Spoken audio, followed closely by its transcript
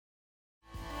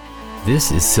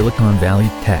This is Silicon Valley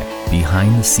Tech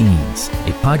Behind the Scenes,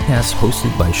 a podcast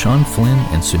hosted by Sean Flynn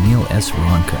and Sunil S.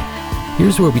 Ronka.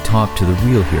 Here's where we talk to the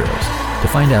real heroes to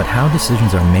find out how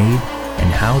decisions are made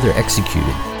and how they're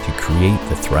executed to create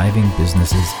the thriving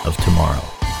businesses of tomorrow.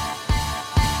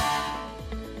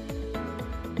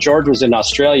 George was in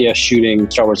Australia shooting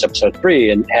Star Wars Episode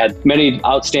 3 and had many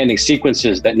outstanding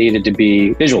sequences that needed to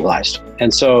be visualized.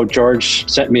 And so George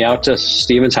sent me out to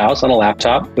Steven's house on a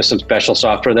laptop with some special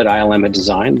software that ILM had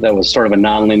designed that was sort of a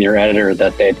nonlinear editor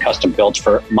that they had custom built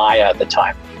for Maya at the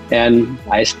time. And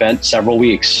I spent several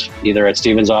weeks either at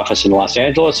Steven's office in Los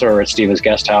Angeles or at Steven's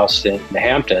guest house in the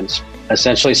Hamptons,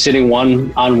 essentially sitting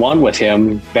one-on-one with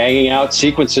him, banging out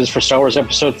sequences for Star Wars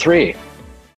Episode 3.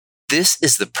 This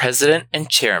is the president and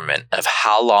chairman of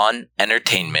Halon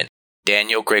Entertainment,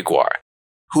 Daniel Gregoire,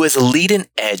 who is a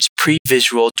leading-edge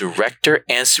pre-visual director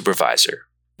and supervisor.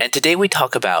 And today we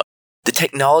talk about the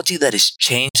technology that is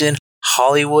changing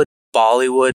Hollywood,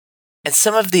 Bollywood, and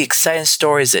some of the exciting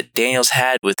stories that Daniel's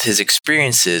had with his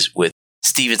experiences with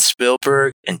Steven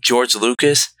Spielberg and George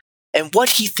Lucas, and what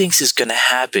he thinks is going to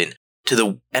happen to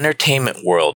the entertainment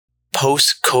world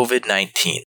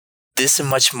post-COVID-19. This and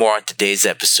much more on today's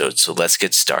episode, so let's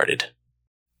get started.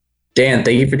 Dan,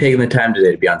 thank you for taking the time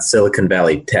today to be on Silicon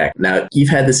Valley Tech. Now, you've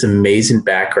had this amazing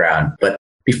background, but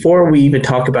before we even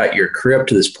talk about your career up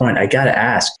to this point, I got to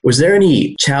ask, was there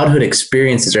any childhood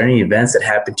experiences or any events that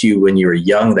happened to you when you were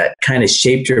young that kind of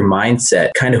shaped your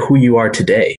mindset, kind of who you are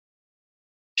today?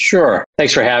 Sure.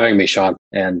 Thanks for having me, Sean.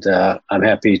 And I'm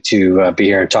happy to be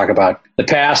here and talk about the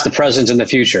past, the present, and the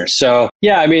future. So,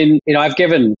 I've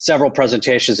given several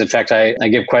presentations. In fact, I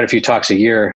give quite a few talks a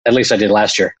year. At least I did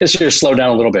last year. This year slowed down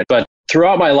a little bit. But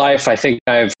throughout my life, I think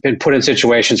I've been put in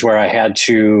situations where I had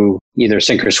to either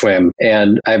sink or swim.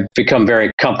 And I've become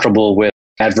very comfortable with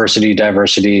adversity,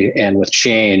 diversity, and with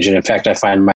change. And in fact, I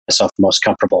find myself most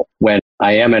comfortable when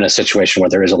I am in a situation where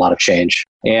there is a lot of change.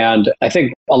 And I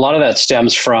think a lot of that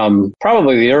stems from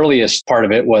probably the earliest part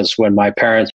of it was when my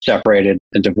parents separated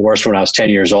and divorced when I was 10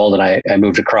 years old. And I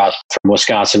moved across from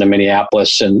Wisconsin to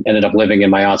Minneapolis and ended up living in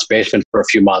my aunt's basement for a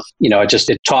few months.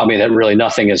 It taught me that really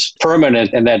nothing is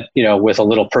permanent and that, with a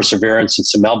little perseverance and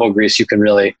some elbow grease, you can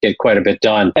really get quite a bit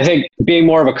done. I think being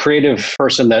more of a creative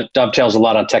person that dovetails a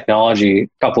lot on technology,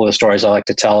 a couple of the stories I like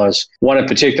to tell is one in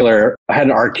particular. I had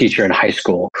an art teacher in high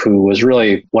school who was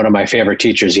really one of my favorite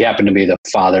teachers. He happened to be the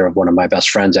father of one of my best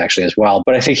friends actually as well.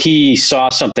 But I think he saw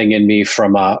something in me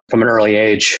from an early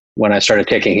age when I started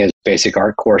taking his basic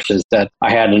art courses that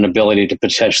I had an ability to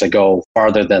potentially go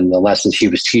farther than the lessons he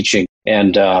was teaching.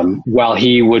 And while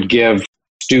he would give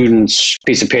students a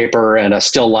piece of paper and a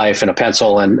still life and a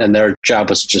pencil, and their job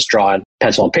was to just draw in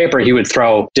pencil and paper, he would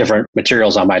throw different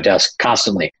materials on my desk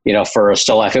constantly. For a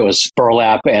still life, it was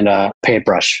burlap and a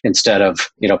paintbrush instead of,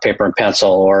 paper and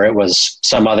pencil, or it was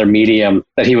some other medium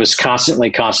that he was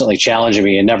constantly challenging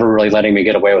me and never really letting me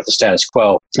get away with the status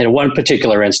quo. In one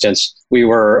particular instance, we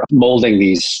were molding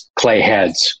these clay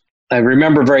heads. I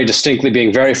remember very distinctly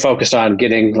being very focused on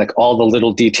getting like all the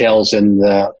little details in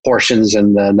the portions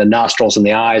and the nostrils and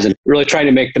the eyes and really trying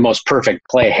to make the most perfect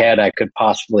clay head I could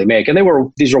possibly make. And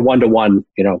these were one-to-one,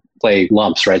 clay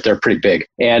lumps, right? They're pretty big.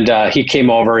 And he came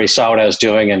over, he saw what I was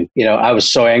doing. And, I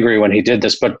was so angry when he did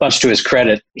this, but much to his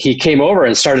credit, he came over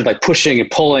and started like pushing and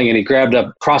pulling, and he grabbed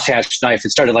a crosshatch knife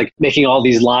and started like making all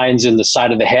these lines in the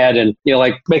side of the head and,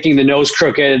 like making the nose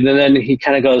crooked. And then he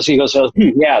kind of goes,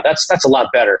 yeah, that's a lot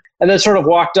better. And then sort of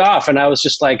walked off. And I was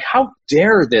just like, how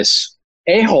dare this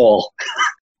a-hole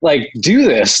do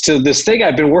this to this thing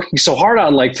I've been working so hard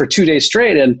on for 2 days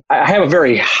straight. And I have a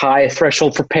very high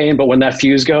threshold for pain, but when that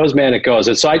fuse goes, man, it goes.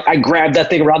 And so I grabbed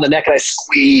that thing around the neck and I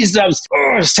squeezed. I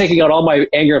was taking out all my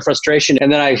anger and frustration.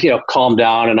 And then I, calmed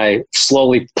down and I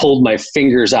slowly pulled my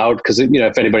fingers out because,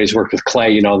 if anybody's worked with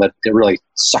clay, that it really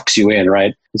sucks you in,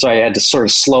 right? And so I had to sort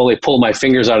of slowly pull my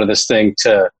fingers out of this thing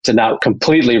to not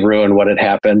completely ruin what had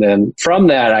happened. And from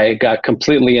that, I got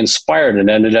completely inspired and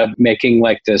ended up making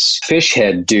this fish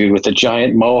head dude with a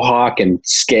giant mohawk and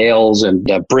scales and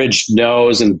a bridged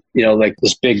nose and,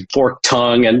 this big forked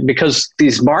tongue. And because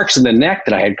these marks in the neck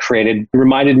that I had created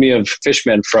reminded me of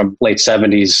fishmen from late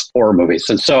 70s horror movies.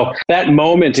 And so that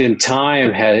moment in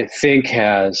time, I think,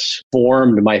 has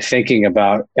formed my thinking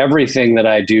about everything that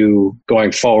I do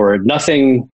going forward.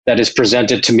 Nothing that is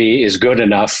presented to me is good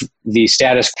enough. The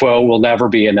status quo will never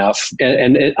be enough.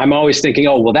 And I'm always thinking,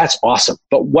 oh, well, that's awesome.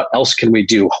 But what else can we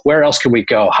do? Where else can we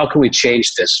go? How can we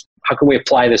change this? How can we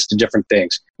apply this to different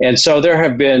things? And so there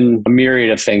have been a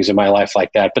myriad of things in my life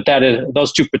like that. But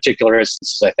those two particular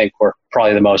instances, I think, were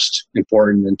probably the most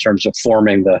important in terms of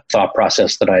forming the thought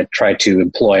process that I try to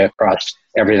employ across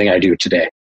everything I do today.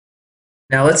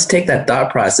 Now let's take that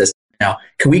thought process. Now,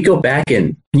 can we go back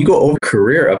and can you go over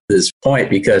career up to this point?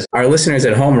 Because our listeners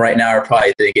at home right now are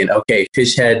probably thinking, okay,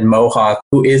 fish head, mohawk,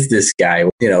 who is this guy?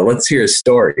 Let's hear his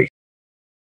story.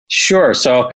 Sure.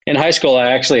 So in high school,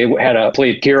 I actually had a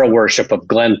complete hero worship of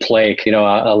Glenn Plake,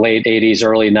 a late 80s,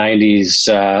 early 90s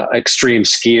extreme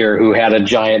skier who had a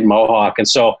giant mohawk. And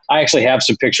so I actually have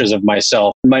some pictures of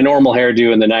myself. My normal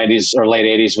hairdo in the 90s or late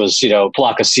 80s was,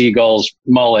 flock of seagulls,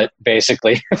 mullet,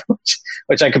 basically,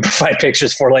 which I could provide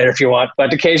pictures for later if you want.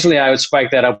 But occasionally I would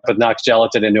spike that up with Knox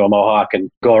gelatin into a mohawk and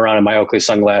go around in my Oakley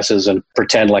sunglasses and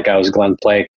pretend like I was Glenn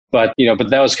Plake. But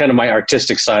that was kind of my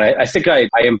artistic side. I think I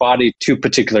embodied two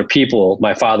particular people,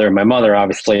 my father and my mother,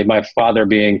 obviously. My father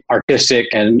being artistic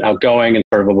and outgoing and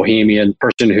sort of a bohemian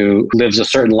person who lives a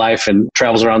certain life and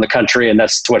travels around the country, and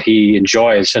that's what he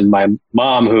enjoys. And my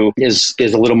mom, who is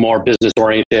a little more business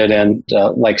oriented and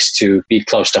likes to be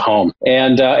close to home.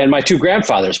 And my two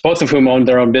grandfathers, both of whom owned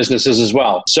their own businesses as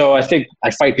well. So I think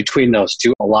I fight between those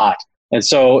two a lot. And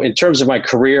so in terms of my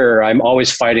career, I'm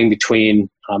always fighting between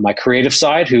my creative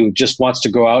side, who just wants to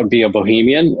go out and be a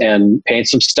bohemian and paint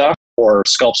some stuff or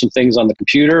sculpt some things on the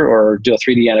computer or do a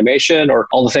 3D animation or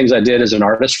all the things I did as an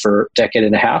artist for a decade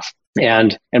and a half.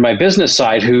 And my business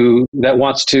side, who that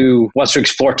wants to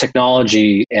explore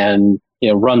technology and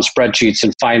run spreadsheets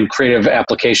and find creative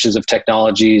applications of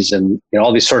technologies and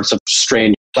all these sorts of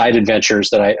strange side adventures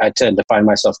that I tend to find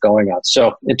myself going on.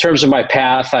 So in terms of my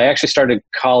path, I actually started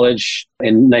college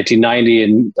in 1990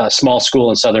 in a small school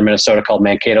in southern Minnesota called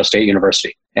Mankato State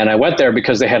University. And I went there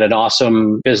because they had an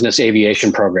awesome business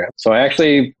aviation program. So I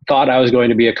actually thought I was going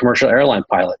to be a commercial airline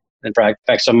pilot. In fact,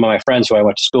 some of my friends who I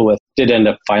went to school with did end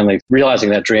up finally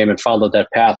realizing that dream and followed that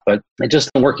path, but it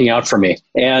just wasn't working out for me.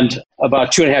 And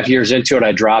about 2.5 years into it,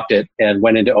 I dropped it and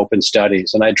went into open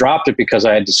studies. And I dropped it because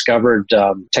I had discovered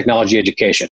technology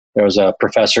education. There was a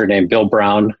professor named Bill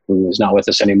Brown, who is not with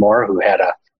us anymore, who had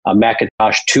a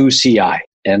Macintosh 2 CI.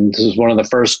 And this was one of the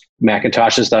first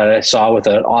Macintoshes that I saw with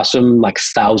an awesome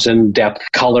 1,000 depth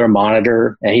color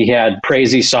monitor. And he had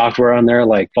crazy software on there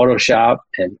like Photoshop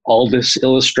and Aldus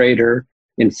Illustrator,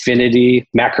 Infinity,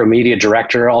 Macromedia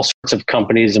Director, all sorts of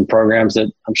companies and programs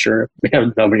that I'm sure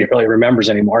nobody really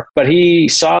remembers anymore. But he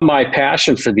saw my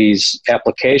passion for these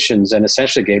applications and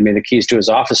essentially gave me the keys to his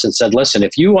office and said, listen,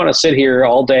 if you want to sit here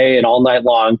all day and all night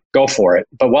long, go for it.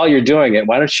 But while you're doing it,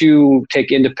 why don't you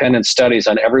take independent studies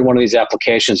on every one of these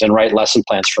applications and write lesson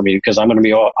plans for me, because I'm going to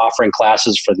be offering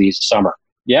classes for these summer.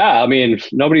 Yeah, I mean,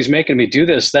 nobody's making me do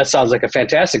this. That sounds like a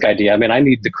fantastic idea. I mean, I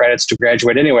need the credits to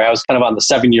graduate anyway. I was kind of on the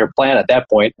 7-year plan at that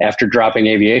point after dropping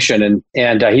aviation.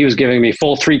 And he was giving me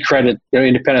full 3-credit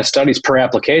independent studies per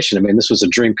application. I mean, this was a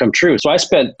dream come true. So I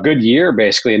spent a good year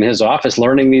basically in his office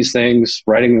learning these things,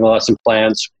 writing the lesson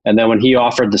plans. And then when he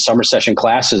offered the summer session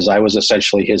classes, I was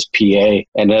essentially his PA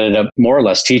and ended up more or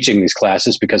less teaching these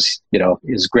classes because,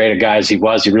 as great a guy as he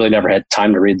was, he really never had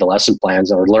time to read the lesson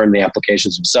plans or learn the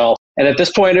applications himself. And at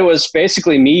this point, it was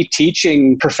basically me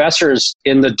teaching professors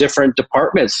in the different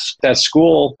departments at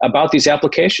school about these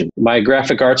applications. My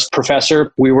graphic arts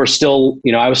professor, we were still,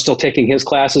 I was still taking his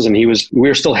classes and we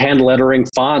were still hand lettering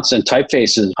fonts and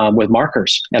typefaces with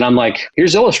markers. And I'm like,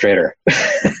 here's Illustrator.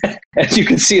 And you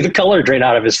can see the color drain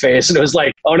out of his face. And it was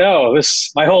like, oh no,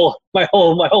 my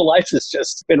whole life has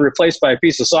just been replaced by a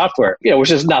piece of software,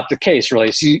 which is not the case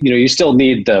really. So, you still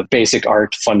need the basic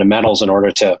art fundamentals in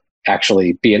order to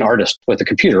actually be an artist with a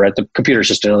computer, right? The computer's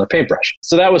just another paintbrush.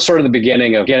 So that was sort of the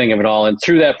beginning of it all. And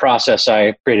through that process,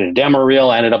 I created a demo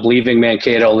reel. I ended up leaving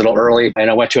Mankato a little early.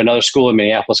 And I went to another school in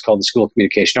Minneapolis called the School of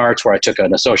Communication Arts, where I took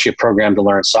an associate program to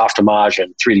learn Softimage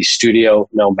and 3D Studio,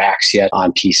 no Macs yet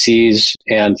on PCs.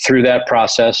 And through that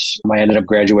process, I ended up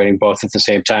graduating both at the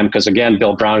same time because, again,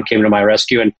 Bill Brown came to my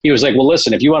rescue. And he was like, well,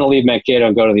 listen, if you want to leave Mankato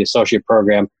and go to the associate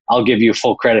program, I'll give you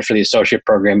full credit for the associate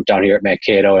program down here at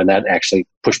Mankato. And that actually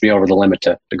pushed me over the limit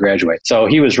to graduate. So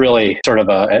he was really sort of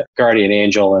a guardian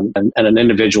angel and an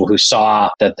individual who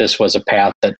saw that this was a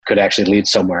path that could actually lead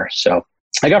somewhere. So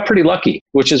I got pretty lucky,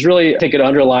 which is really, I think, an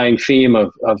underlying theme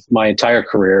of my entire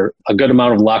career. A good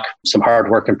amount of luck, some hard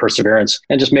work and perseverance,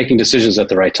 and just making decisions at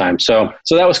the right time. So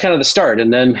that was kind of the start.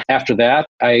 And then after that,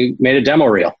 I made a demo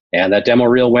reel. And that demo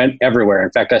reel went everywhere.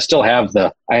 In fact, I still have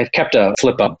I have kept a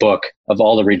flip-up book of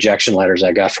all the rejection letters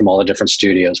I got from all the different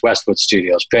studios, Westwood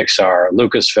Studios, Pixar,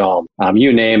 Lucasfilm,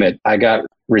 you name it. I got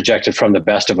rejected from the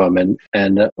best of them.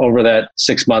 And over that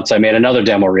 6 months, I made another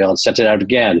demo reel and sent it out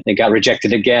again and got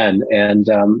rejected again. And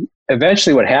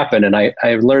eventually what happened, and I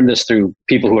learned this through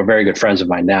people who are very good friends of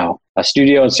mine now, a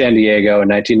studio in San Diego in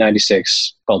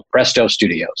 1996 called Presto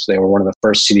Studios. They were one of the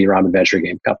first CD-ROM adventure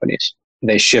game companies.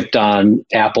 they shipped on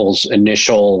Apple's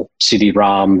initial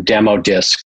CD-ROM demo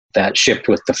disc that shipped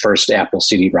with the first Apple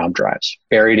CD-ROM drives,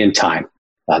 Buried in Time.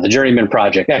 The Journeyman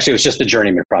project. Actually, it was just the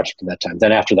Journeyman project at that time.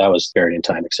 Then after that was Buried in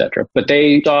Time, etc. But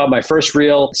they saw my first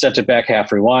reel, sent it back half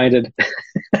rewinded,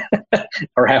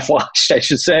 or half watched, I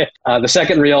should say. The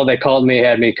second reel, they called me,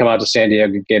 had me come out to San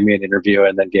Diego, gave me an interview,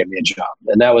 and then gave me a job.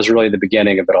 And that was really the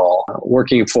beginning of it all.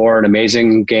 Working for an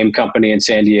amazing game company in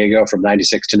San Diego from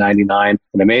 96 to 99,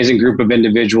 an amazing group of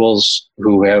individuals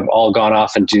who have all gone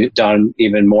off and done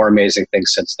even more amazing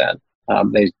things since then.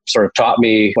 They sort of taught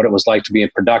me what it was like to be in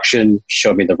production,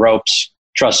 showed me the ropes,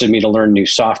 trusted me to learn new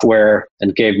software,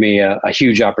 and gave me a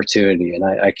huge opportunity. And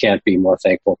I can't be more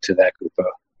thankful to that group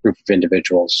of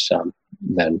individuals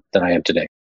than I am today.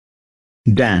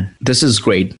 Dan, this is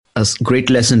great. A great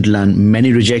lesson to learn.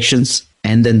 Many rejections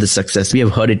and then the success. We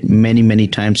have heard it many, many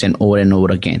times and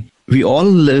over again. We all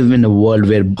live in a world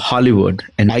where Hollywood,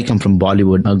 and I come from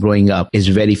Bollywood growing up, is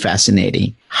very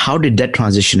fascinating. How did that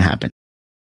transition happen?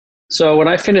 So when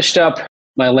I finished up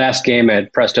my last game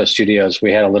at Presto Studios,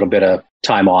 we had a little bit of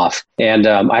time off. And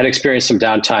I had experienced some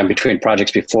downtime between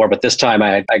projects before, but this time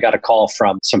I got a call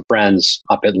from some friends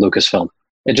up at Lucasfilm.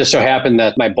 It just so happened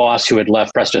that my boss, who had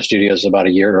left Presto Studios about a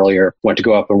year earlier, went to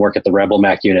go up and work at the Rebel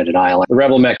Mech unit in Ireland. The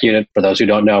Rebel Mech unit, for those who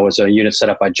don't know, was a unit set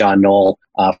up by John Knoll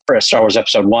for Star Wars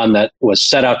Episode 1 that was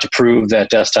set out to prove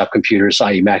that desktop computers,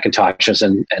 i.e. Macintoshes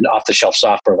and off-the-shelf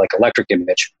software like Electric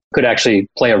Image, could actually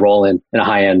play a role in a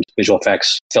high-end visual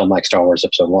effects film like Star Wars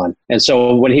Episode 1. And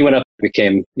so when he went up, I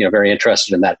became very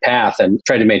interested in that path and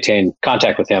tried to maintain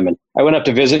contact with him. And I went up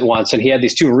to visit once, and he had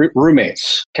these two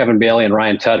roommates, Kevin Bailey and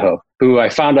Ryan Tudhope, who I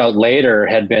found out later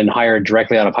had been hired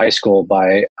directly out of high school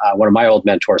by one of my old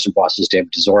mentors and bosses,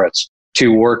 David Dzoritz,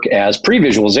 to work as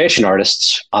pre-visualization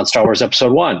artists on Star Wars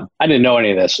Episode 1. I didn't know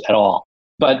any of this at all.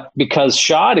 But because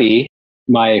Shadi,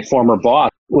 my former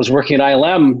boss, was working at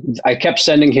ILM, I kept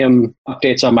sending him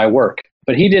updates on my work.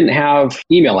 But he didn't have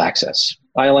email access.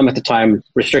 ILM at the time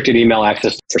restricted email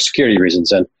access for security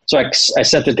reasons. And so I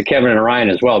sent it to Kevin and Ryan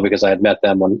as well because I had met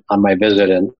them on my visit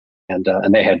and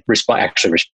they had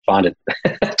actually responded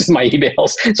to my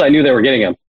emails. So I knew they were getting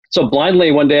them. So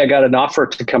blindly, one day I got an offer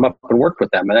to come up and work with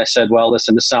them. And I said, well,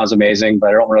 listen, this sounds amazing, but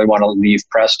I don't really want to leave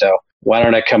Presto. Why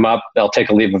don't I come up? I'll take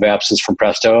a leave of absence from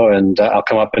Presto and I'll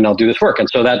come up and I'll do this work. And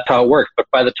so that's how it worked. But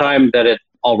by the time that it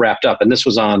all wrapped up, and this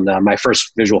was on my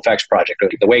first visual effects project,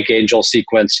 the Wake Angel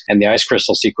sequence and the Ice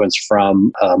Crystal sequence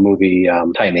from movie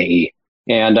Titan AE.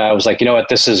 And I was like, you know what,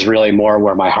 this is really more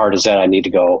where my heart is at. I need to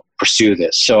go pursue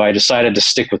this. So I decided to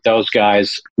stick with those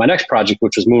guys. My next project,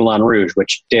 which was Moulin Rouge,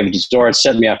 which David Dzoritz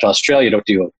sent me out to Australia to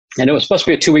do. And it was supposed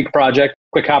to be a 2-week project,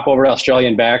 quick hop over to Australia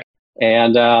and back.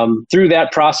 And through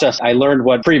that process, I learned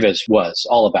what Previs was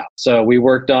all about. So we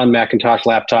worked on Macintosh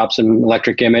laptops and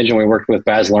Electric Image, and we worked with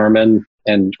Baz Luhrmann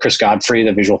and Chris Godfrey,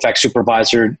 the visual effects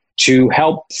supervisor, to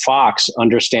help Fox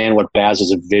understand what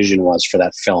Baz's vision was for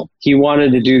that film. He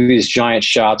wanted to do these giant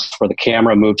shots where the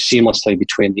camera moved seamlessly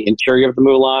between the interior of the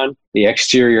Mulan, the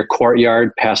exterior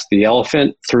courtyard, past the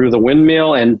elephant, through the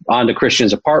windmill, and onto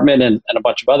Christian's apartment, and a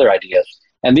bunch of other ideas.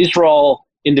 And these were all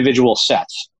individual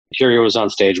sets. Interior was on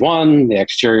stage 1, the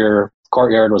exterior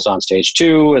courtyard was on stage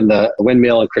 2, and the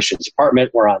windmill and Christian's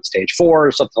apartment were on stage 4,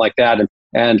 or something like that.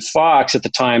 And Fox at the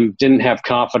time didn't have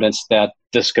confidence that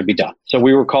this could be done. So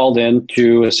we were called in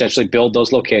to essentially build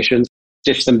those locations,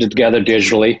 stitch them together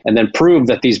digitally, and then prove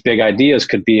that these big ideas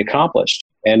could be accomplished.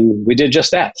 And we did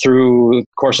just that. Through the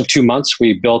course of 2 months,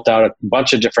 we built out a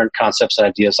bunch of different concepts and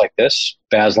ideas like this.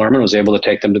 Baz Luhrmann was able to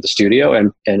take them to the studio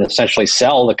and essentially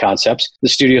sell the concepts. The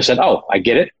studio said, oh, I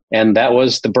get it. And that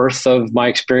was the birth of my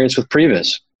experience with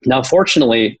Previs. Now,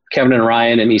 fortunately, Kevin and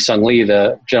Ryan and Isung Lee,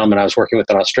 the gentleman I was working with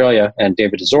in Australia, and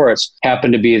David Dzoritz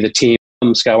happened to be the team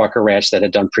from Skywalker Ranch that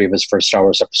had done Previs for Star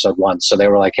Wars Episode 1. So they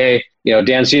were like, hey,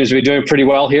 Dan seems to be doing pretty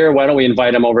well here. Why don't we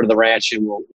invite him over to the ranch and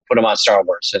we'll put him on Star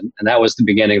Wars? And that was the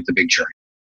beginning of the big journey.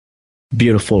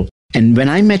 Beautiful. And when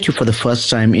I met you for the first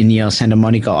time in your Santa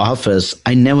Monica office,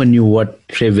 I never knew what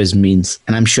Previs means.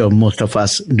 And I'm sure most of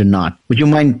us do not. Would you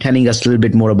mind telling us a little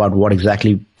bit more about what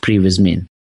exactly Previs means?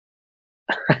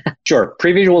 Sure.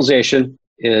 Pre-visualization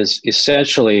is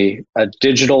essentially a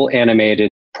digital animated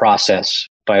process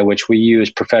by which we use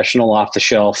professional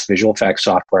off-the-shelf visual effects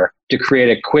software to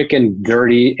create a quick and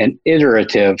dirty and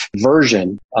iterative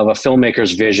version of a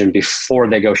filmmaker's vision before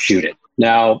they go shoot it.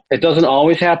 Now, it doesn't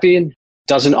always happen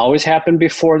Doesn't always happen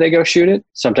before they go shoot it.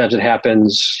 Sometimes it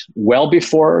happens well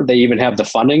before they even have the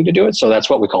funding to do it. So that's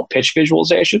what we call pitch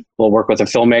visualization. We'll work with a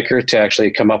filmmaker to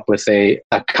actually come up with a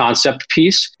concept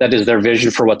piece that is their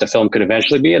vision for what the film could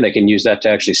eventually be. And they can use that to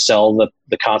actually sell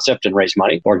the concept and raise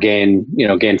money or gain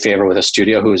favor with a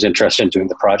studio who is interested in doing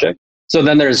the project. So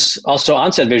then there's also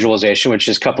on-set visualization, which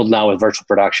is coupled now with virtual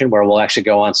production, where we'll actually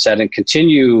go on set and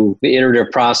continue the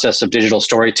iterative process of digital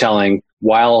storytelling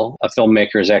while a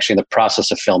filmmaker is actually in the process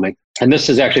of filming. And this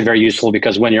is actually very useful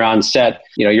because when you're on set,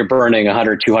 you're burning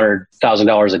 $100,000,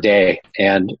 $200,000 a day.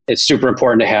 And it's super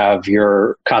important to have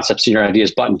your concepts and your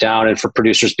ideas buttoned down and for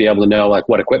producers to be able to know like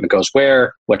what equipment goes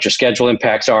where, what your schedule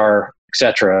impacts are,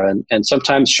 etc. And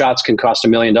sometimes shots can cost $1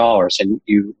 million and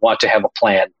you want to have a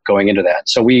plan going into that.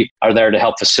 So we are there to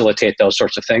help facilitate those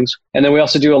sorts of things. And then we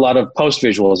also do a lot of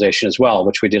post-visualization as well,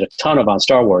 which we did a ton of on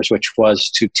Star Wars, which was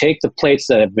to take the plates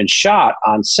that have been shot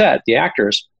on set, the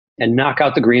actors, and knock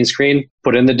out the green screen,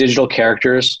 put in the digital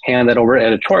characters, hand that over to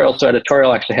editorial. So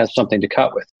editorial actually has something to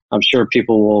cut with. I'm sure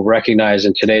people will recognize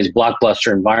in today's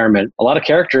blockbuster environment, a lot of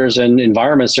characters and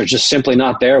environments are just simply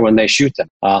not there when they shoot them.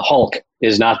 Hulk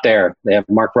is not there. They have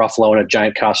Mark Ruffalo in a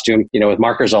giant costume, with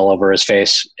markers all over his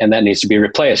face, and that needs to be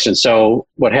replaced. And so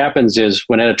what happens is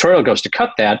when editorial goes to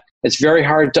cut that, it's very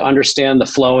hard to understand the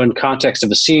flow and context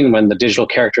of a scene when the digital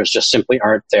characters just simply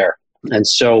aren't there. And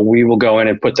so we will go in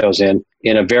and put those in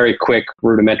a very quick,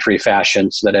 rudimentary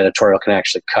fashion so that editorial can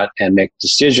actually cut and make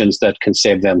decisions that can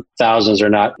save them thousands or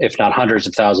not, if not hundreds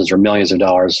of thousands or millions of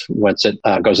dollars once it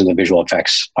goes in the visual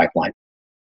effects pipeline.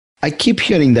 I keep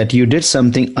hearing that you did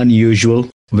something unusual,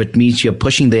 which means you're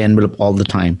pushing the envelope all the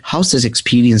time. How's this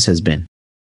experience has been?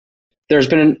 There's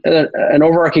been an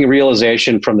overarching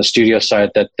realization from the studio side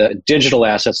that the digital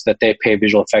assets that they pay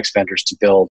visual effects vendors to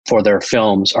build for their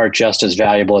films are just as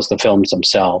valuable as the films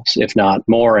themselves, if not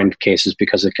more in cases,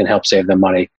 because it can help save them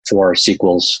money for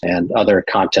sequels and other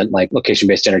content like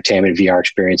location-based entertainment, VR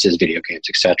experiences, video games,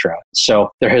 etc.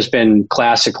 So there has been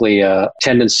classically a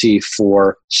tendency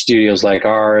for studios like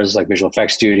ours, like visual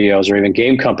effects studios, or even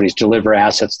game companies to deliver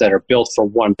assets that are built for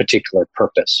one particular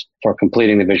purpose, for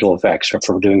completing the visual effects or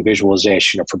for doing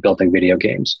visualization or for building video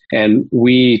games. And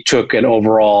we took an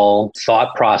overall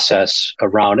thought process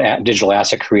around digital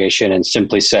asset creation and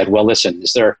simply said, well, listen,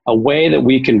 is there a way that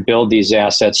we can build these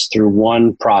assets through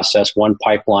one process, one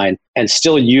pipeline, and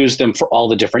still use them for all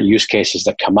the different use cases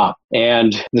that come up?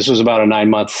 And this was about a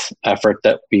 9-month effort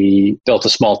that we built a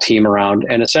small team around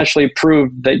and essentially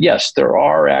proved that, yes, there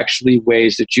are actually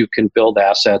ways that you can build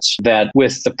assets that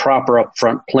with the proper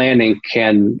upfront planning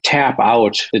can tap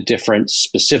out the different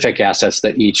specific assets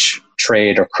that each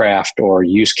trade or craft or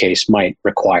use case might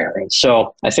require. And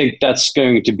so I think that's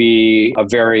going to be a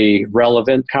very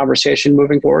relevant conversation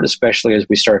moving forward, especially as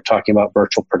we start talking about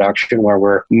virtual production, where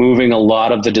we're moving a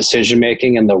lot of the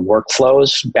decision-making and the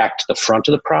workflows back to the front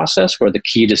of the process, where the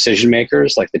key decision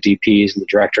makers, like the DPs and the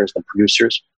directors and the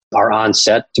producers, are on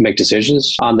set to make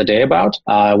decisions on the day about,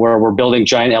 where we're building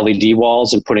giant LED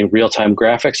walls and putting real-time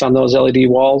graphics on those LED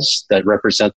walls that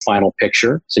represent the final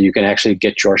picture. So you can actually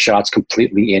get your shots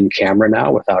completely in camera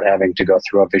now without having to go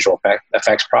through a visual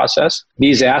effects process.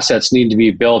 These assets need to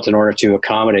be built in order to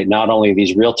accommodate not only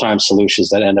these real-time solutions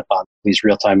that end up on these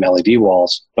real-time LED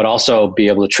walls, but also be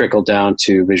able to trickle down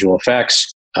to visual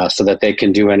effects, so that they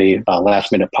can do any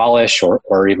last-minute polish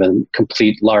or even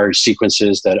complete large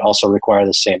sequences that also require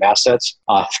the same assets,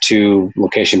 off to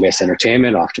location-based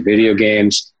entertainment, off to video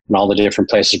games, and all the different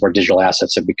places where digital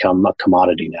assets have become a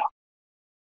commodity now.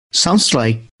 Sounds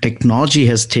like technology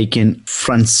has taken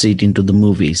front seat into the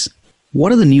movies.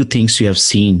 What are the new things you have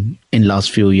seen in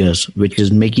last few years, which is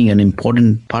making an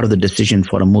important part of the decision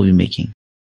for a movie making?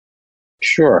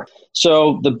 Sure.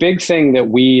 So the big thing that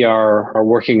we are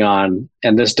working on,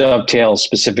 and this dovetails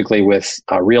specifically with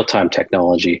real-time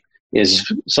technology, is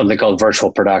something called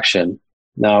virtual production.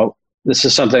 Now, this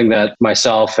is something that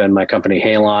myself and my company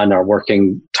Halon are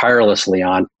working tirelessly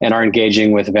on and are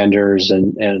engaging with vendors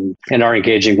and are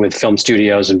engaging with film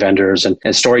studios and vendors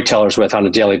and storytellers with on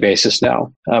a daily basis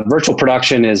now. Virtual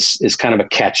production is kind of a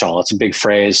catch-all. It's a big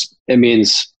phrase. It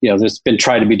means, there's been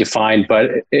tried to be defined, but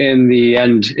in the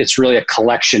end, it's really a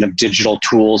collection of digital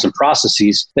tools and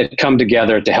processes that come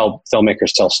together to help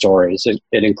filmmakers tell stories.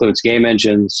 It includes game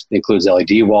engines, it includes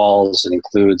LED walls, it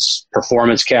includes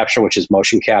performance capture, which is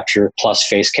motion capture, plus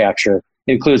face capture.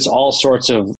 It includes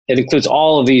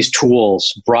all of these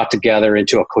tools brought together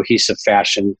into a cohesive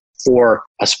fashion for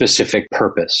a specific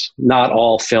purpose. Not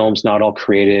all films, not all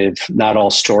creative, not all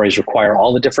stories require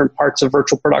all the different parts of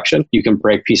virtual production. You can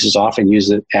break pieces off and use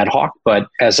it ad hoc, but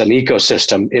as an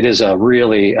ecosystem, it is a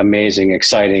really amazing,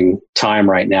 exciting time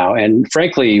right now. And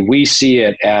frankly, we see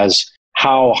it as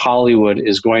how Hollywood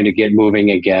is going to get moving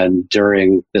again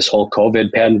during this whole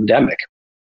COVID pandemic.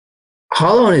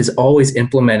 Halon is always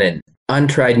implementing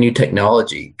untried new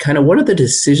technology. Kind of what are the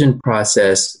decision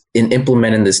process in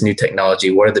implementing this new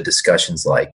technology? What are the discussions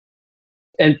like?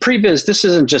 And previs, this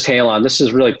isn't just Halon. This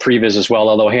is really previs as well,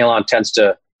 although Halon tends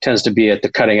to be at the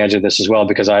cutting edge of this as well,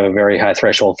 because I have a very high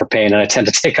threshold for pain and I tend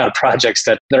to take on projects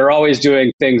that are always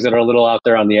doing things that are a little out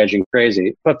there on the edge and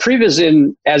crazy. But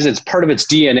previs, as it's part of its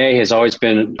DNA, has always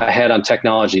been ahead on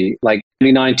technology, like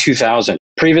 99, 2000.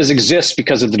 Previs exists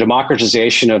because of the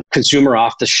democratization of consumer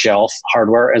off-the-shelf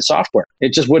hardware and software.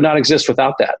 It just would not exist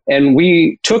without that. And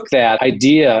we took that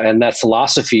idea and that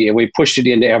philosophy and we pushed it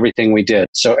into everything we did.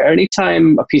 So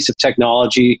anytime a piece of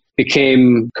technology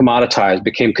became commoditized,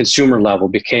 became consumer level,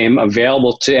 became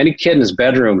available to any kid in his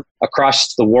bedroom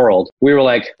across the world, we were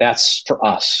like, that's for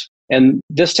us. And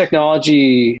this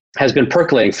technology has been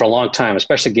percolating for a long time,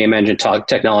 especially game engine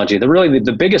technology.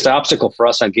 The biggest obstacle for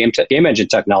us on game engine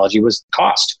technology was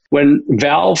cost. When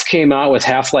Valve came out with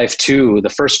Half-Life 2, the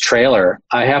first trailer,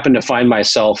 I happened to find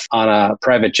myself on a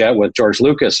private jet with George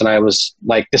Lucas, and I was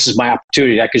like, this is my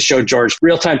opportunity. I could show George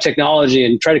real-time technology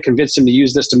and try to convince him to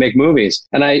use this to make movies.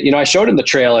 And I showed him the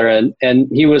trailer, and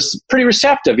he was pretty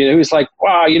receptive. He was like,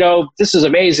 wow, this is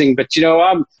amazing, but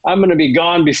I'm going to be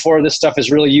gone before this stuff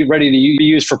is really ready to be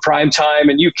used for prime time,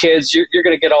 and you kids, you're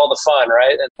going to get all the fun,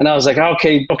 right? And I was like,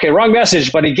 okay, wrong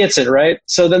message, but he gets it, right?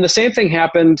 So then the same thing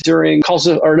happened during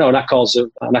not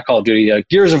Call of Duty,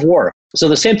 Gears of War. So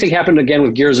the same thing happened again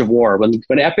with Gears of War. When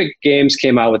Epic Games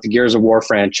came out with the Gears of War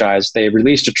franchise, they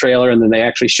released a trailer and then they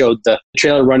actually showed the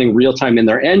trailer running real time in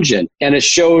their engine. And it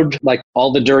showed like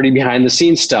all the dirty behind the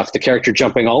scenes stuff, the character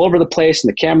jumping all over the place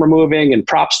and the camera moving and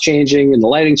props changing and the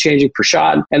lighting changing per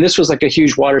shot. And this was like a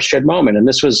huge watershed moment. And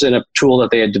this was in a tool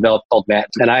that they had developed called Matt.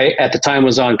 And I, at the time,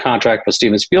 was on contract with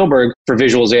Steven Spielberg for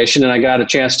visualization. And I got a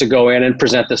chance to go in and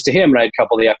present this to him. And I had a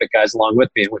couple of the Epic guys along with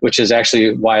me, which is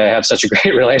actually why I have such a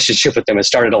great relationship with them. It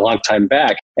started a long time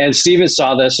back. And Steven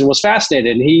saw this and was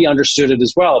fascinated, and he understood it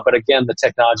as well. But again, the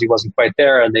technology wasn't quite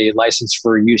there, and the license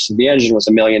for use of the engine was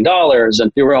 $1 million.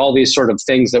 And there were all these sort of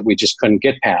things that we just couldn't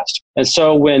get past. And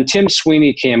so when Tim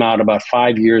Sweeney came out about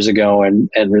 5 years ago and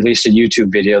released a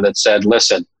YouTube video that said,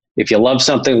 listen, if you love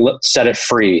something, set it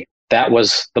free. That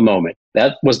was the moment.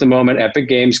 That was the moment Epic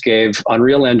Games gave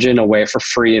Unreal Engine away for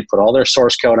free and put all their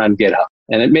source code on GitHub.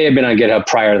 And it may have been on GitHub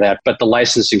prior to that, but the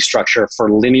licensing structure for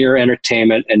linear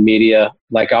entertainment and media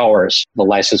like ours, the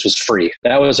license was free.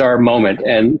 That was our moment.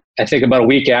 And I think about a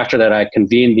week after that, I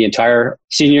convened the entire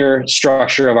senior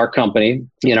structure of our company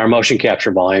in our motion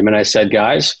capture volume. And I said,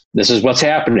 guys, this is what's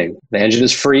happening. The engine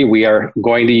is free. We are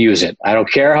going to use it. I don't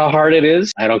care how hard it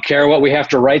is. I don't care what we have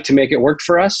to write to make it work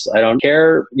for us. I don't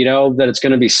care, that it's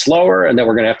going to be slower and that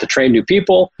we're going to have to train new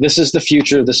people. This is the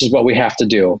future. This is what we have to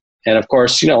do. And of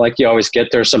course, like you always get,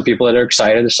 there's some people that are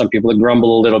excited. There's some people that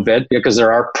grumble a little bit because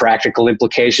there are practical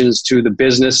implications to the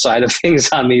business side of things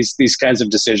on these kinds of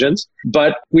decisions.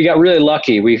 But we got really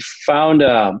lucky. We found,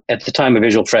 at the time, a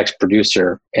visual effects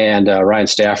producer, and Ryan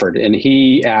Stafford, and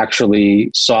he actually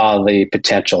saw the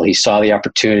potential. He saw the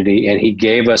opportunity, and he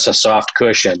gave us a soft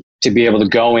cushion to be able to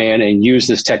go in and use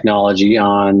this technology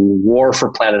on War for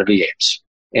Planet of the Apes.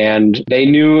 And they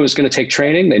knew it was going to take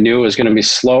training. They knew it was going to be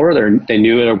slower. They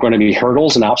knew there were going to be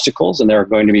hurdles and obstacles, and there were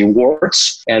going to be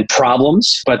warts and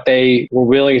problems, but they were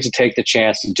willing to take the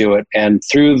chance to do it. And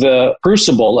through the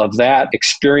crucible of that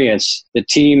experience, the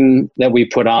team that we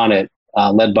put on it,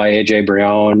 led by AJ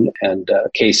Brion and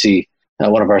Casey,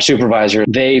 one of our supervisors,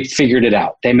 they figured it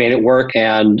out. They made it work.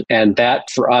 And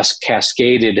that for us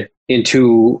cascaded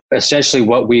into essentially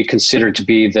what we consider to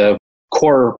be the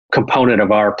core component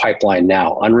of our pipeline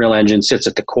now. Unreal Engine sits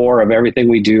at the core of everything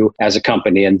we do as a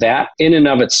company. And that in and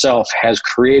of itself has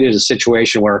created a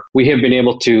situation where we have been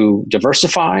able to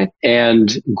diversify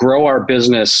and grow our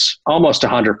business almost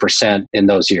 100% in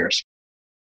those years.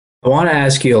 I want to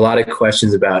ask you a lot of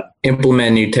questions about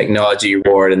implementing new technology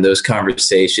forward and those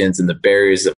conversations and the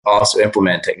barriers that also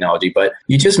implement technology. But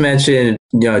you just mentioned,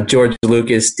 George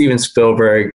Lucas, Steven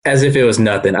Spielberg, as if it was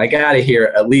nothing. I got to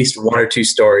hear at least one or two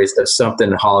stories of something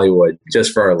in Hollywood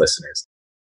just for our listeners.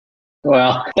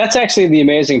 Well, that's actually the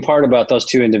amazing part about those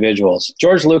two individuals.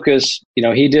 George Lucas,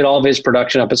 he did all of his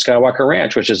production up at Skywalker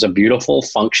Ranch, which is a beautiful,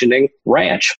 functioning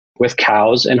ranch. with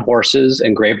cows and horses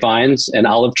and grapevines and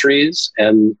olive trees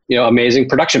and, amazing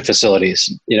production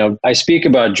facilities. I speak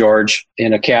about George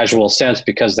in a casual sense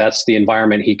because that's the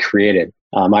environment he created.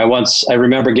 I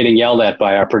remember getting yelled at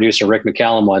by our producer, Rick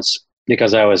McCallum, once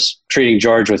because I was treating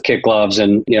George with kid gloves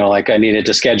and, I needed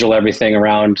to schedule everything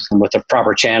around with the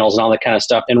proper channels and all that kind of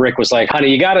stuff. And Rick was like, honey,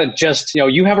 you got to just,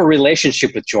 you have a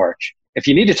relationship with George. If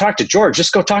you need to talk to George,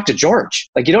 just go talk to George.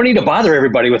 You don't need to bother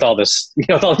everybody with all this,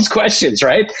 with all these questions,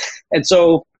 right? And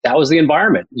so that was the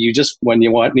environment. You just, when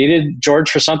you needed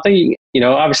George for something,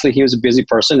 obviously he was a busy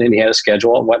person and he had a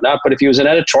schedule and whatnot. But if he was an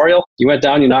editorial, you went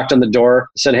down, you knocked on the door,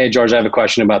 said, hey, George, I have a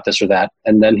question about this or that.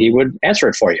 And then he would answer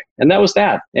it for you. And that was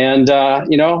that. And,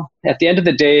 at the end of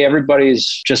the day,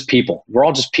 everybody's just people. We're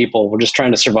all just people. We're just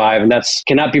trying to survive. And that's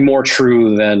cannot be more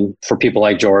true than for people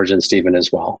like George and Stephen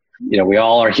as well. We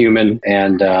all are human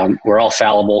and we're all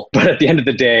fallible. But at the end of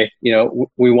the day,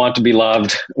 we want to be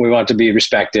loved. We want to be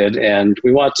respected and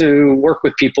we want to work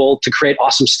with people to create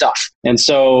awesome stuff. And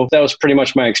so that was pretty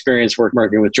much my experience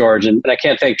working with George. And I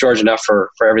can't thank George enough for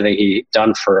everything he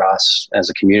done for us as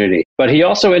a community. But he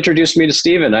also introduced me to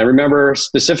Stephen. I remember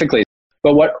specifically.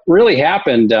 But what really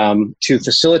happened to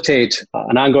facilitate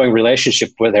an ongoing relationship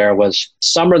with her was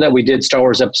summer that we did Star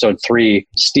Wars Episode 3,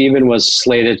 Stephen was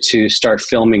slated to start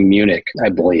filming Munich, I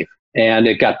believe. And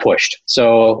it got pushed.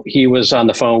 So he was on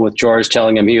the phone with George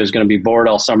telling him he was going to be bored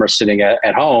all summer sitting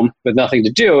at home with nothing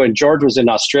to do. And George was in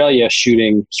Australia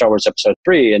shooting Star Wars Episode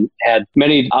 3 and had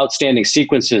many outstanding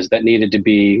sequences that needed to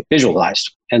be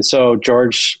visualized. And so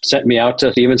George sent me out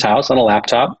to Stephen's house on a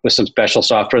laptop with some special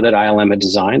software that ILM had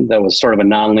designed that was sort of a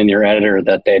nonlinear editor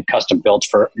that they had custom built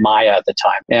for Maya at the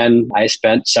time. And I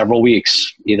spent several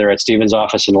weeks either at Stephen's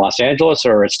office in Los Angeles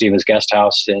or at Stephen's guest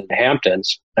house in the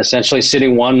Hamptons, essentially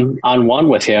sitting one-on-one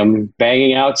with him,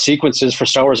 banging out sequences for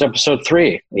Star Wars Episode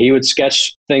 3. He would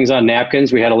sketch things on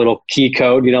napkins. We had a little key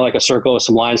code, like a circle with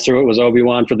some lines through it was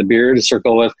Obi-Wan for the beard, a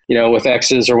circle with, with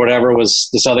X's or whatever was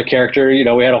this other character.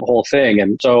 We had a whole thing.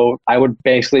 And so I would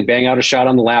basically bang out a shot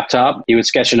on the laptop. He would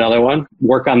sketch another one,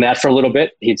 work on that for a little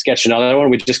bit. He'd sketch another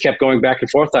one. We just kept going back and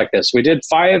forth like this. We did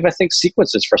 5, I think,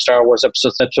 sequences for Star Wars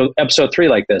Episode 3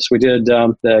 like this. We did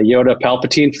the Yoda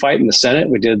Palpatine fight in the Senate.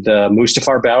 We did the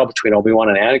Mustafar battle between Obi-Wan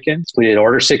and Anakin. We did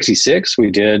Order 66.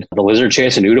 We did the Lizard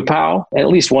Chase in Utapau, and at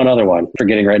least one other one,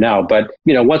 forgetting right now. But,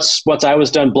 once I was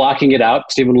done blocking it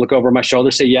out, Stephen would look over my shoulder,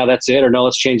 say, yeah, that's it, or no,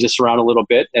 let's change this around a little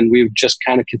bit. And we would just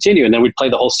kind of continue. And then we'd play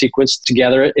the whole sequence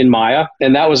together in Maya.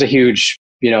 And that was a huge,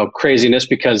 craziness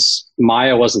because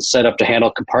Maya wasn't set up to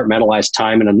handle compartmentalized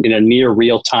time in a near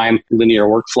real-time linear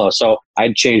workflow. So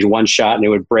I'd change one shot and it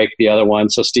would break the other one.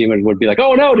 So Stephen would be like,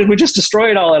 oh no, did we just destroy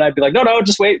it all? And I'd be like, no,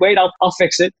 just wait, I'll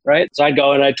fix it, right? So I'd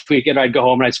go and I'd tweak it. I'd go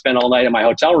home and I'd spend all night in my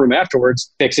hotel room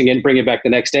afterwards fixing it and bring it back the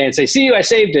next day and say, see, I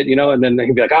saved it, and then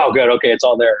he'd be like, oh, good, okay, it's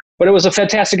all there. But it was a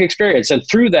fantastic experience. And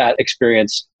through that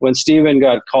experience, when Stephen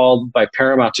got called by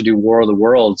Paramount to do War of the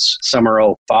Worlds, summer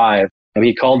 2005, and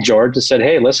he called George and said,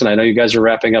 hey, listen, I know you guys are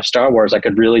wrapping up Star Wars. I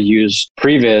could really use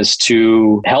Previs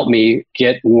to help me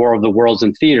get War of the Worlds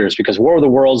in theaters because War of the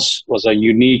Worlds was a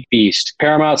unique beast.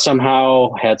 Paramount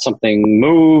somehow had something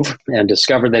move and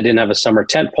discovered they didn't have a summer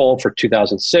tentpole for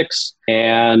 2006.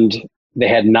 And they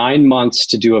had 9 months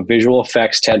to do a visual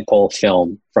effects tentpole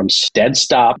film from dead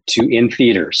stop to in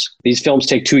theaters. These films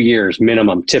take 2 years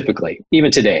minimum, typically,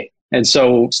 even today. And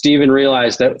so Stephen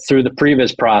realized that through the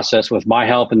Previs process, with my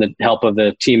help and the help of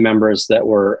the team members that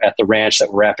were at the ranch,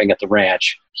 that were wrapping at the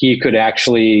ranch, he could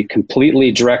actually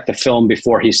completely direct the film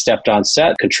before he stepped on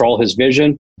set, control his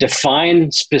vision,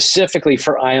 define specifically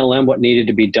for ILM what needed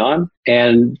to be done,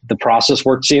 and the process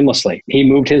worked seamlessly. He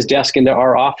moved his desk into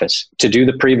our office to do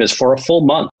the Previs for a full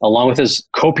month, along with his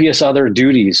copious other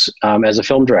duties as a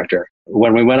film director.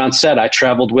 When we went on set, I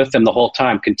traveled with him the whole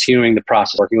time, continuing the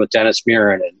process, working with Dennis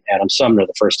Murin and Adam Sumner,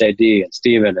 the first AD, and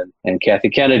Stephen and Kathy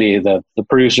Kennedy, the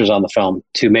producers on the film,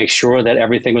 to make sure that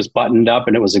everything was buttoned up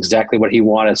and it was exactly what he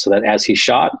wanted, so that as he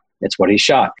shot, it's what he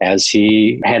shot. As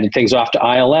he handed things off to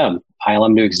ILM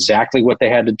knew exactly what they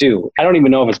had to do. I don't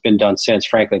even know if it's been done since,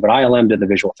 frankly, but ILM did the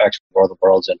visual effects for War of the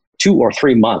Worlds in 2 or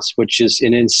 3 months, which is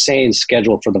an insane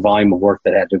schedule for the volume of work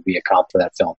that had to be accomplished for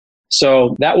that film.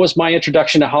 So that was my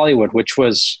introduction to Hollywood, which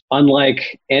was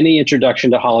unlike any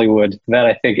introduction to Hollywood that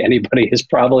I think anybody has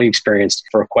probably experienced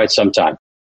for quite some time.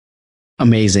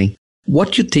 Amazing.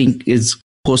 What do you think is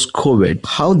post-COVID,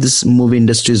 how this movie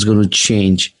industry is going to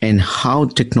change and how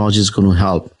technology is going to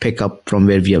help pick up from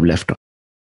where we have left off?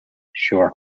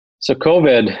 Sure. So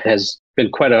COVID has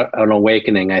been quite an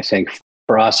awakening, I think,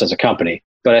 for us as a company.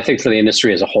 but I think for the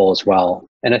industry as a whole as well.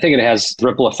 And I think it has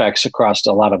ripple effects across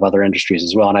a lot of other industries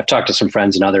as well. And I've talked to some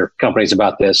friends in other companies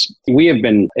about this. We have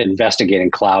been investigating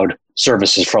cloud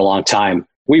services for a long time.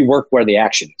 We work where the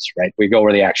action is, right? We go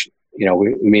where the action.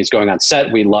 It means going on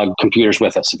set, we lug computers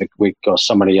with us. If we go to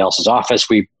somebody else's office,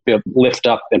 we lift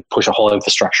up and push a whole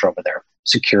infrastructure over there.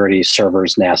 Security,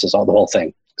 servers, NASs, all the whole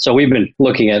thing. So we've been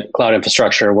looking at cloud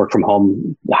infrastructure, work from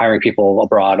home, hiring people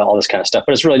abroad, all this kind of stuff,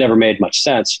 but it's really never made much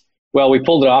sense. Well, we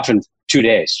pulled it off in 2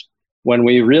 days. When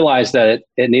we realized that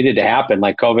it needed to happen,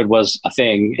 like COVID was a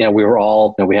thing, we were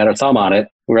all, we had our thumb on it.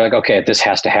 We were like, okay, this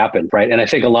has to happen, right? And I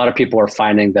think a lot of people are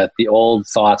finding that the old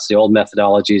thoughts, the old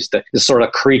methodologies, this sort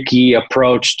of creaky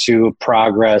approach to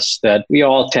progress that we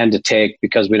all tend to take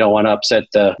because we don't want to upset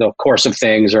the course of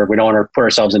things, or we don't want to put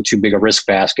ourselves in too big a risk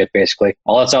basket, basically.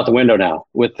 All that's out the window now.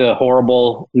 With the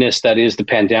horribleness that is the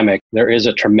pandemic, there is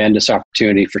a tremendous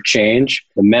opportunity for change.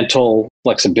 The mental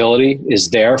flexibility is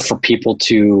there for people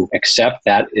to accept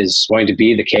that is going to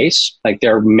be the case. Like,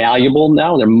 they're malleable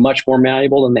now. They're much more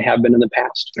malleable than they have been in the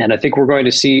past. And I think we're going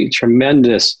to see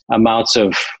tremendous amounts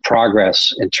of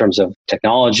progress in terms of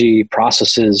technology,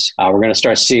 processes. We're going to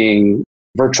start seeing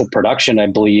virtual production, I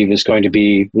believe, is going to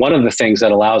be one of the things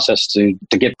that allows us to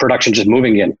get production just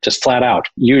moving in, just flat out.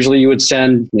 Usually you would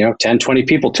send 10, 20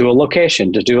 people to a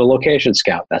location to do a location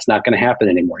scout. That's not going to happen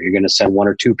anymore. You're going to send 1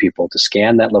 or 2 people to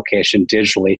scan that location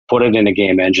digitally, put it in a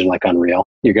game engine like Unreal.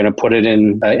 You're going to put it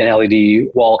in an LED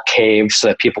wall cave so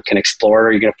that people can explore,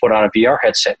 or you're going to put on a VR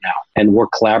headset now and work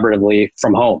collaboratively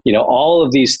from home. All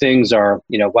of these things are,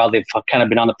 while they've kind of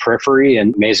been on the periphery,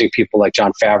 and amazing people like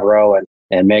Jon Favreau and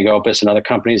Meg Opus and other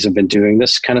companies have been doing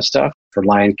this kind of stuff for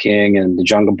Lion King and The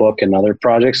Jungle Book and other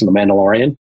projects and The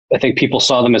Mandalorian. I think people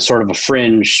saw them as sort of a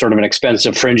fringe, sort of an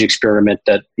expensive fringe experiment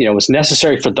that, was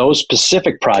necessary for those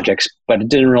specific projects, but it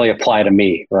didn't really apply to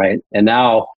me, right? And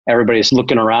now everybody's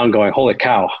looking around going, holy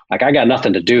cow, like, I got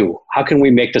nothing to do. How can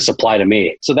we make this apply to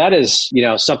me? So that is,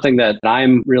 something that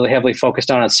I'm really heavily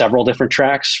focused on several different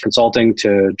tracks, consulting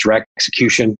to direct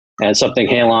execution. And something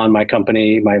Halon, my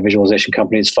company, my visualization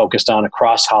company, is focused on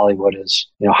across Hollywood is,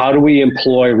 how do we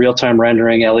employ real-time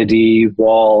rendering, LED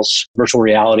walls, virtual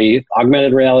reality,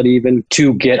 augmented reality even,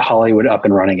 to get Hollywood up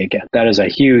and running again? That is a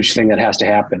huge thing that has to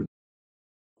happen.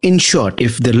 In short,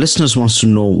 if the listeners wants to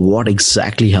know what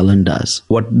exactly Halon does,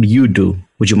 what you do,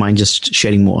 would you mind just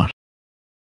sharing more?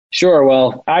 Sure.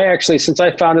 Well, I actually, since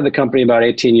I founded the company about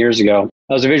 18 years ago,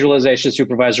 I was a visualization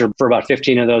supervisor for about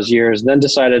 15 of those years, and then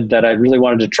decided that I really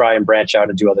wanted to try and branch out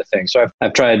and do other things. So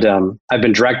I've tried, I've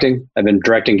been directing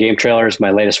game trailers.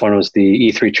 My latest one was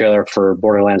the E3 trailer for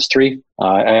Borderlands 3.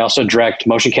 I also direct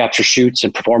motion capture shoots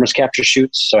and performance capture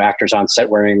shoots. So actors on set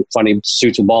wearing funny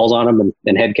suits with balls on them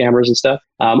and head cameras and stuff.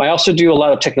 I also do a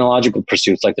lot of technological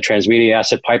pursuits like the transmedia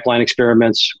asset pipeline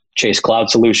experiments, Chase Cloud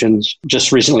Solutions.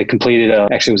 Just recently completed,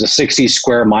 actually it was a 60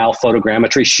 square mile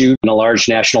photogrammetry shoot in a large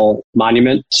national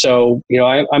monument. So,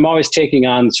 I'm always taking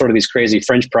on sort of these crazy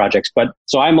fringe projects,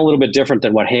 so I'm a little bit different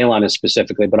than what Halon is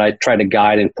specifically, but I try to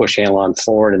guide and push Halon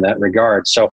forward in that regard.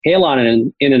 So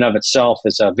Halon in and of itself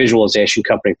is a visualization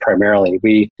company primarily.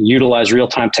 We utilize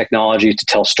real-time technology to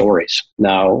tell stories.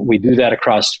 Now, we do that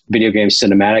across video game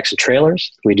cinematics and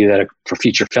trailers. We do that for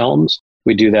feature films.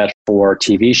 We do that for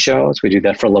TV shows. We do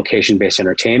that for location-based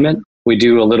entertainment. We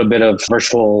do a little bit of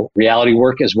virtual reality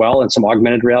work as well, and some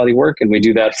augmented reality work. And we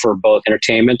do that for both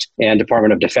entertainment and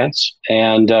Department of Defense.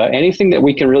 And anything that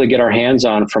we can really get our hands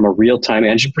on from a real-time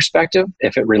engine perspective,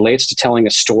 if it relates to telling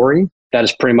a story, that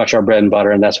is pretty much our bread and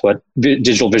butter. And that's what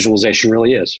digital visualization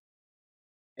really is.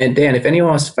 And Dan, if anyone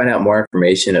wants to find out more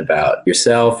information about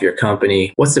yourself, your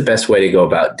company, what's the best way to go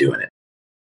about doing it?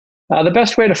 The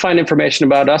best way to find information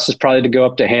about us is probably to go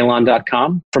up to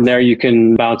halon.com. From there, you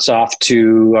can bounce off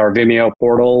to our Vimeo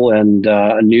portal and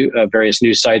various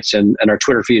news sites and our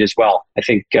Twitter feed as well. I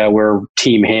think we're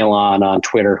Team Halon on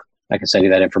Twitter. I can send you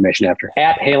that information after.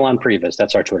 At Halon Previs,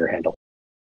 that's our Twitter handle.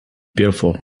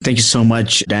 Beautiful. Thank you so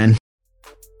much, Dan.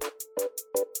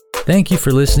 Thank you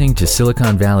for listening to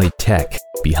Silicon Valley Tech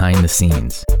Behind the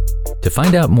Scenes. To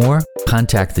find out more,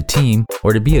 contact the team,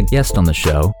 or to be a guest on the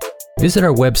show, visit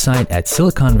our website at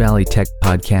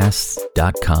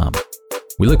siliconvalleytechpodcasts.com.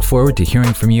 We look forward to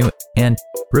hearing from you, and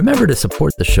remember to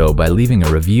support the show by leaving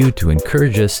a review to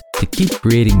encourage us to keep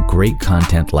creating great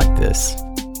content like this.